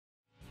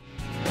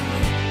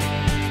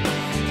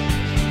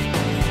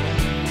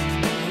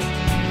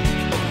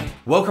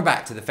Welcome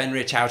back to the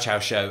Fenrir Chow Chow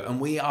Show, and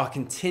we are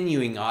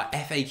continuing our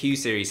FAQ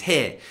series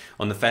here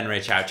on the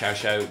Fenrir Chow Chow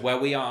Show, where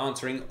we are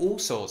answering all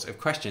sorts of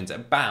questions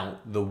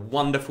about the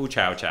wonderful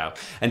Chow Chow.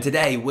 And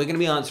today we're going to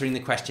be answering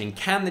the question,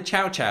 can the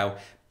Chow Chow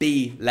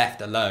be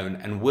left alone?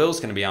 And Will's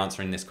going to be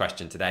answering this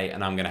question today,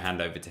 and I'm going to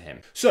hand over to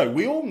him. So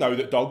we all know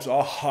that dogs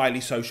are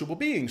highly sociable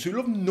beings who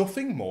love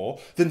nothing more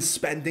than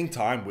spending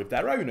time with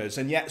their owners,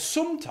 and yet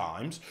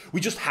sometimes we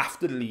just have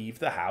to leave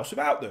the house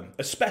without them.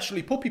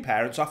 Especially puppy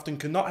parents often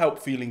cannot help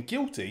feeling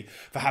guilty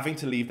for having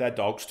to leave their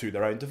dogs to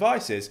their own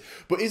devices.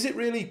 But is it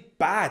really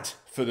bad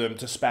for them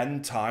to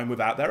spend time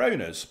without their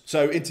owners?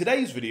 So in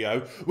today's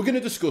video, we're going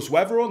to discuss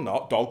whether or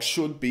not dogs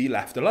should be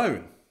left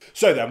alone.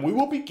 So then we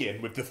will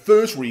begin with the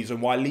first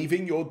reason why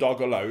leaving your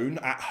dog alone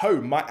at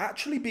home might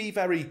actually be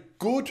very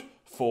good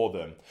for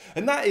them.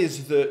 And that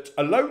is that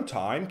alone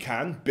time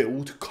can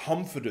build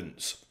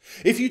confidence.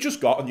 If you just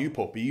got a new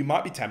puppy, you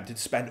might be tempted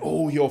to spend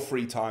all your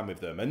free time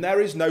with them. And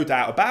there is no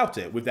doubt about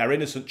it. With their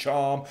innocent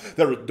charm,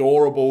 their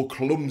adorable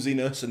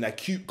clumsiness, and their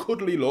cute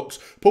cuddly looks,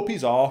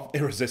 puppies are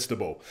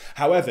irresistible.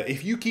 However,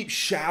 if you keep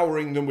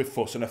showering them with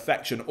fuss and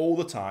affection all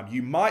the time,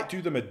 you might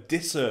do them a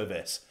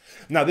disservice.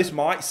 Now, this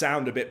might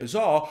sound a bit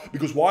bizarre,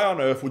 because why on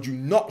earth would you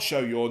not show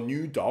your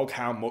new dog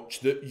how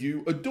much that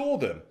you adore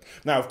them?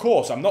 Now, of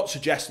course, I'm not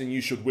suggesting you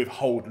should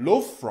withhold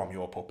love from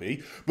your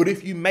puppy, but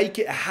if you make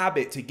it a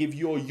habit to give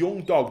your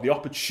young dog the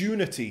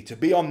opportunity to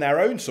be on their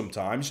own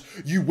sometimes,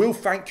 you will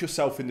thank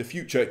yourself in the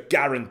future,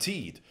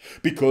 guaranteed.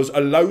 Because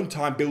alone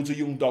time builds a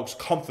young dog's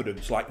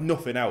confidence like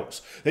nothing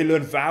else. They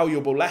learn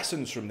valuable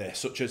lessons from this,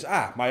 such as,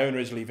 my owner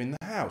is leaving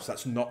the house.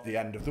 That's not the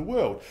end of the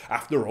world.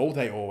 After all,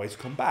 they always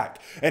come back.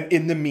 And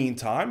in the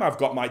meantime, I've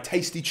got my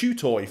tasty chew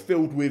toy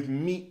filled with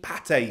meat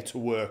pate to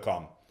work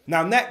on.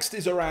 Now, next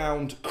is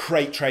around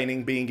crate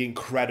training being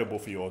incredible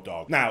for your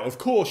dog. Now, of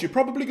course, you're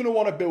probably going to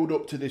want to build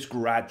up to this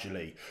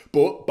gradually,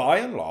 but by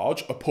and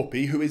large, a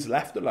puppy who is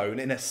left alone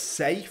in a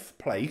safe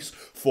place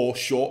for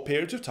short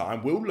periods of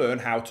time will learn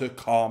how to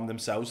calm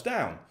themselves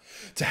down.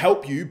 To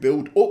help you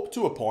build up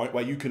to a point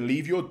where you can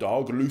leave your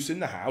dog loose in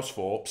the house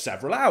for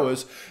several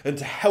hours, and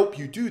to help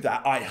you do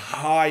that, I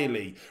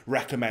highly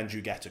recommend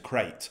you get a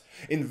crate.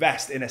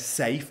 Invest in a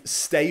safe,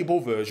 stable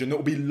version that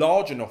will be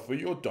large enough for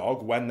your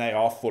dog when they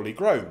are fully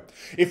grown.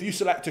 If you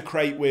select a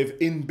crate with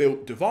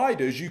inbuilt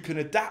dividers, you can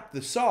adapt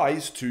the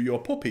size to your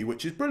puppy,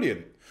 which is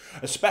brilliant.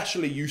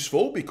 Especially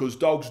useful because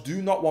dogs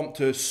do not want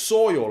to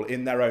soil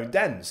in their own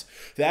dens.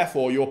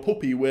 Therefore, your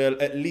puppy will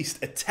at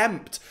least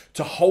attempt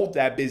to hold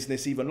their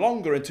business even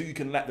longer until you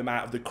can let them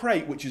out of the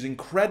crate, which is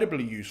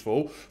incredibly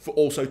useful for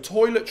also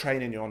toilet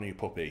training your new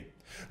puppy.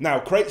 Now,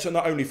 crates are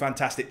not only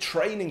fantastic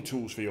training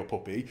tools for your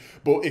puppy,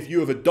 but if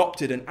you have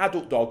adopted an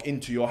adult dog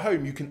into your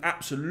home, you can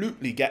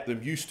absolutely get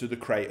them used to the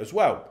crate as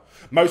well.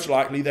 Most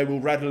likely, they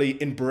will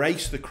readily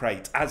embrace the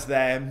crate as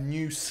their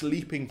new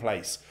sleeping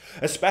place,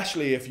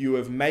 especially if you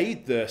have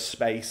made the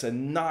space a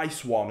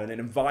nice one and an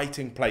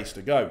inviting place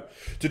to go.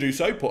 To do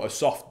so, put a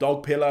soft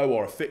dog pillow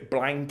or a thick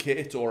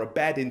blanket or a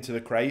bed into the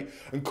crate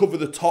and cover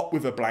the top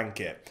with a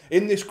blanket.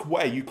 In this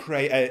way, you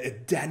create a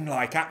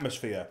den-like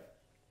atmosphere,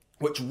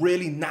 which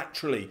really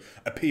naturally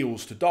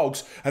appeals to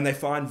dogs and they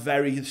find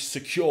very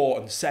secure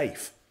and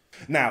safe.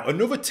 Now,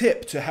 another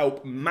tip to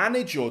help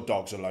manage your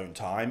dog's alone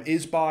time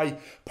is by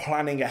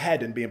planning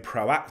ahead and being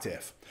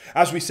proactive.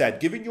 As we said,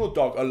 giving your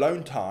dog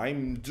alone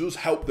time does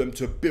help them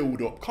to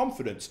build up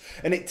confidence,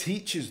 and it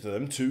teaches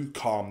them to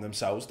calm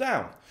themselves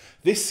down.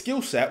 This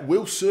skill set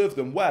will serve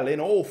them well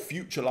in all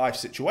future life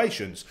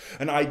situations,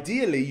 and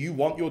ideally you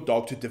want your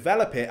dog to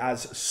develop it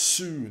as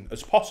soon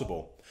as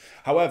possible.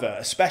 However,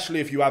 especially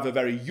if you have a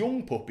very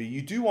young puppy,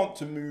 you do want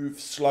to move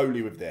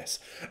slowly with this.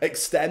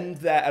 Extend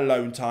their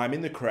alone time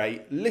in the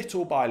crate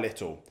little by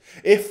little.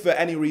 If for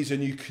any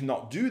reason you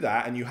cannot do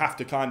that and you have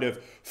to kind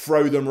of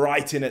throw them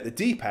right in at the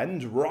deep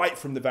end, right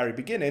from the very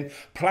beginning,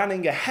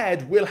 planning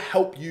ahead will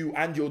help you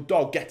and your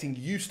dog getting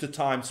used to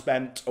time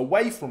spent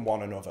away from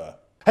one another.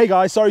 Hey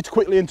guys, sorry to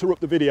quickly interrupt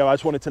the video. I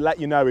just wanted to let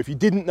you know, if you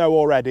didn't know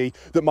already,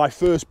 that my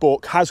first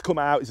book has come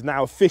out, is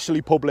now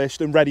officially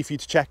published and ready for you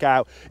to check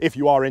out if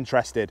you are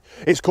interested.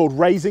 It's called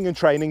Raising and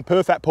Training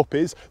Perfect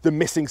Puppies, The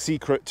Missing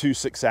Secret to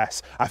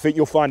Success. I think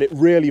you'll find it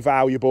really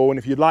valuable, and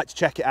if you'd like to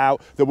check it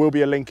out, there will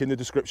be a link in the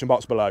description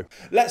box below.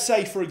 Let's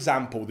say, for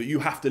example, that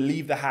you have to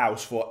leave the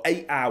house for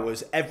 8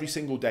 hours every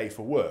single day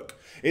for work.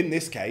 In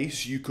this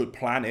case, you could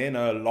plan in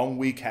a long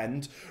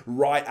weekend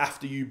right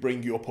after you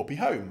bring your puppy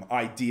home.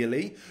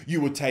 Ideally, you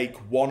would take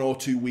 1 or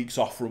 2 weeks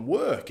off from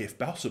work if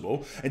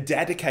possible and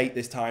dedicate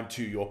this time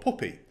to your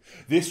puppy.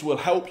 This will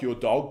help your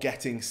dog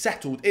getting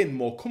settled in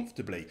more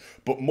comfortably,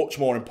 but much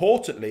more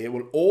importantly, it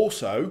will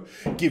also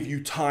give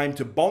you time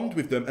to bond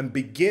with them and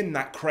begin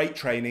that crate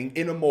training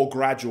in a more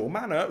gradual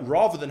manner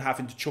rather than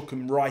having to chuck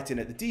them right in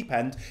at the deep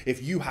end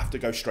if you have to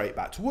go straight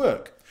back to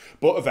work.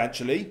 But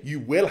eventually, you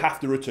will have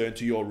to return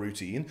to your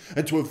routine,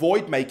 and to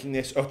avoid making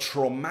this a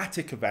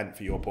traumatic event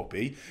for your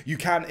puppy, you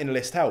can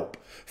enlist help.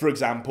 For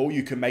example,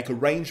 you can make a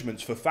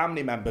arrangements for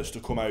family members to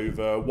come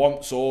over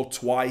once or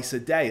twice a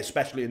day,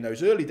 especially in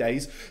those early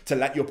days, to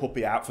let your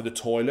puppy out for the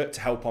toilet,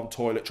 to help on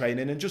toilet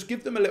training, and just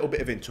give them a little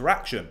bit of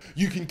interaction.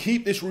 You can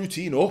keep this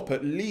routine up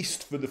at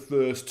least for the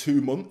first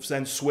 2 months,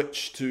 then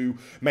switch to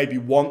maybe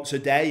once a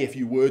day if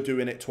you were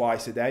doing it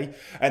twice a day,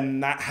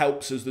 and that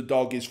helps as the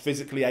dog is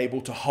physically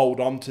able to hold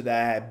on to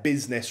their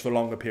business for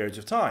longer periods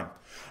of time.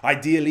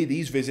 Ideally,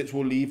 these visits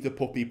will leave the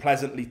puppy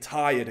pleasantly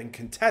tired and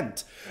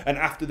content, and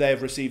after they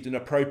have received an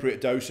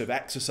appropriate dose of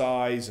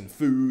exercise and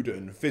food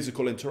and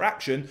physical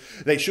interaction,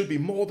 they should be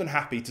more than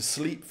happy to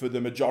sleep for the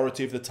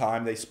majority of the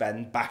time they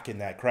spend back in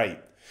their crate.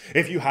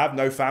 If you have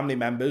no family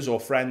members or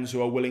friends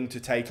who are willing to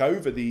take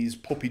over these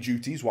puppy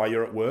duties while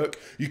you're at work,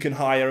 you can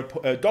hire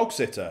a dog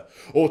sitter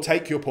or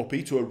take your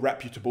puppy to a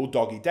reputable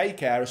doggy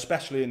daycare,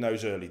 especially in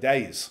those early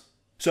days.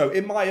 So,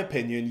 in my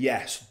opinion,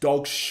 yes,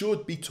 dogs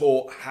should be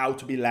taught how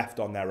to be left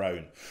on their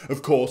own.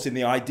 Of course, in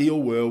the ideal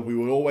world, we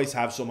will always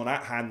have someone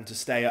at hand to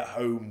stay at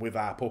home with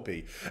our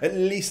puppy, at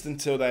least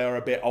until they are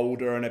a bit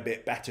older and a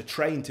bit better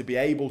trained to be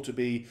able to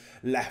be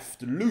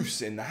left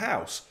loose in the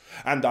house.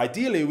 And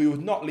ideally, we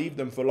would not leave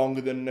them for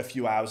longer than a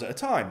few hours at a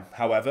time.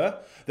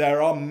 However,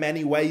 there are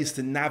many ways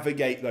to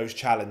navigate those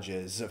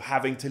challenges of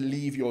having to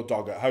leave your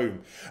dog at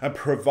home. And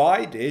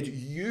provided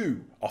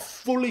you are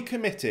fully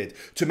committed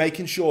to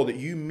making sure that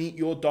you meet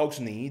your dog's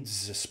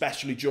needs,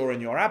 especially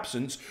during your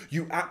absence,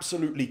 you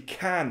absolutely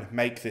can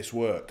make this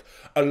work.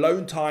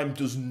 Alone time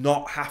does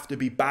not have to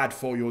be bad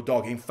for your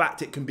dog. In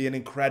fact, it can be an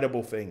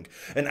incredible thing.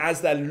 And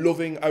as their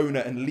loving owner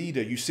and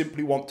leader, you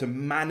simply want to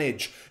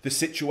manage the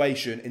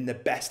situation in the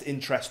best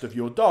interest of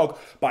your dog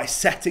by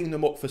setting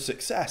them up for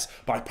success,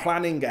 by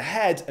planning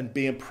ahead and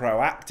being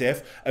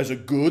proactive, as a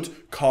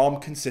good, calm,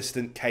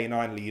 consistent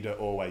canine leader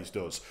always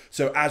does.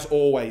 So as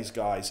always,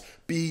 guys,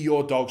 be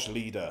your dog's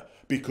leader,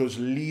 because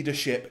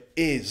leadership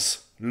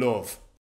is love.